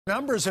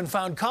Numbers and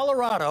found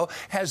Colorado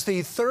has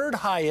the third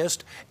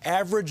highest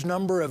average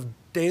number of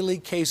daily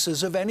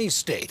cases of any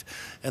state,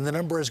 and the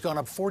number has gone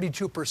up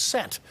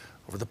 42%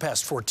 over the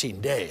past 14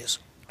 days.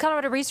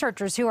 Colorado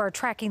researchers who are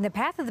tracking the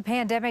path of the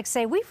pandemic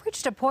say we've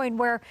reached a point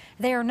where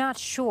they are not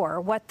sure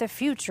what the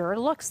future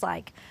looks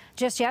like.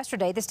 Just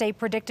yesterday, the state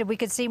predicted we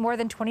could see more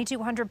than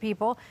 2,200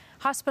 people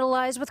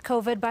hospitalized with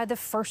COVID by the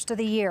first of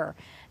the year.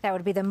 That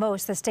would be the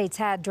most the state's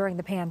had during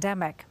the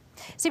pandemic.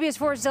 CBS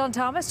 4's Dylan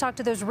Thomas talked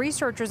to those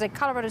researchers at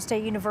Colorado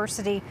State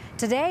University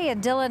today.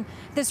 And Dylan,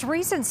 this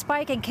recent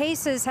spike in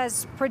cases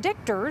has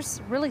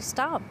predictors really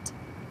stumped.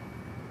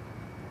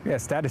 Yeah,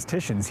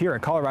 statisticians here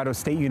at Colorado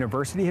State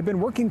University have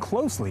been working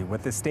closely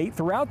with the state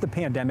throughout the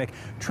pandemic,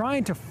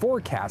 trying to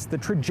forecast the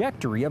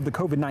trajectory of the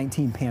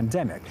COVID-19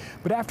 pandemic.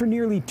 But after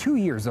nearly 2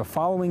 years of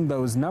following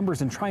those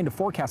numbers and trying to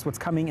forecast what's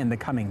coming in the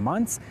coming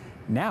months,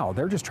 now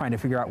they're just trying to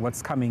figure out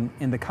what's coming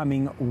in the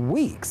coming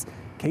weeks.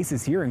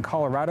 Cases here in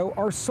Colorado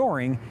are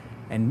soaring,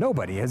 and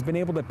nobody has been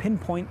able to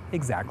pinpoint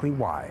exactly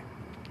why.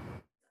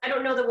 I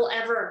don't know that we'll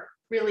ever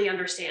really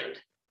understand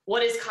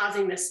what is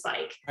causing this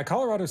spike. At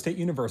Colorado State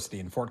University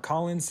in Fort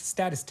Collins,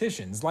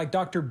 statisticians like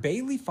Dr.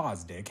 Bailey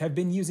Fosdick have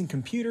been using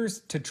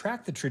computers to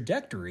track the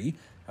trajectory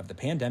of the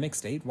pandemic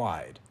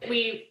statewide.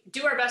 We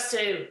do our best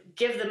to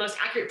give the most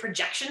accurate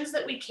projections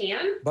that we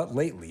can. But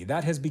lately,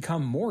 that has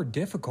become more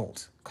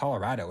difficult.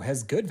 Colorado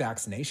has good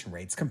vaccination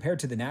rates compared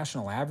to the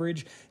national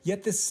average,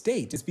 yet the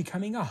state is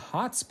becoming a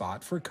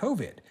hotspot for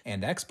COVID,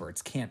 and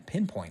experts can't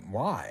pinpoint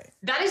why.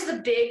 That is the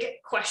big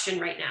question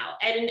right now,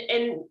 and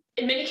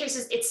in many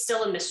cases, it's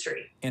still a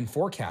mystery. And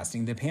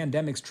forecasting the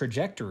pandemic's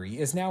trajectory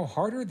is now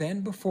harder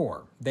than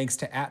before, thanks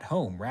to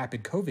at-home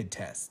rapid COVID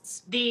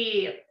tests.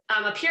 The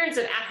appearance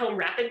of at-home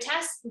rapid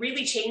tests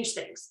really changed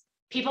things.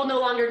 People no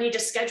longer need to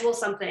schedule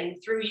something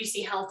through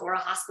UC Health or a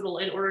hospital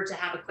in order to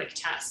have a quick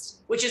test,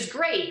 which is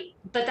great,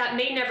 but that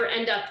may never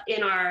end up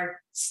in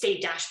our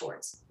state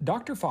dashboards.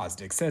 Dr.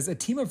 Fosdick says a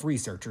team of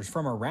researchers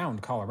from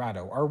around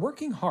Colorado are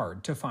working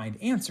hard to find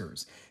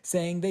answers,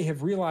 saying they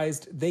have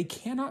realized they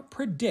cannot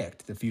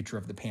predict the future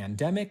of the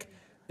pandemic.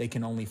 They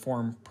can only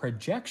form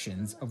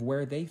projections of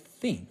where they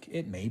think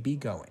it may be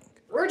going.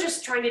 We're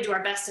just trying to do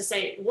our best to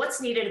say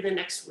what's needed in the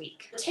next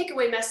week. The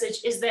takeaway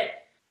message is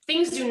that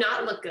things do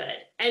not look good.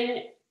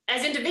 And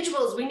as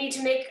individuals, we need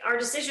to make our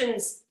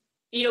decisions,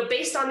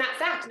 based on that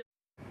fact.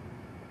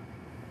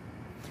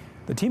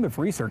 The team of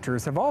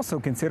researchers have also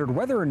considered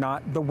whether or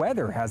not the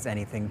weather has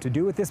anything to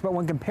do with this, but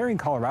when comparing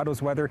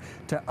Colorado's weather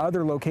to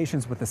other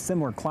locations with a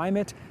similar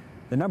climate,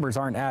 the numbers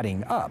aren't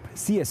adding up.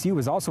 CSU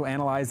is also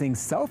analyzing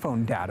cell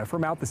phone data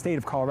from out the state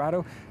of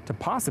Colorado to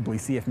possibly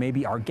see if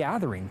maybe our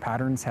gathering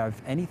patterns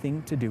have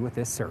anything to do with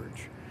this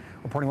surge.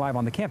 Reporting live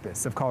on the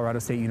campus of Colorado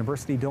State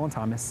University, Dylan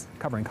Thomas,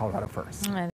 covering Colorado First.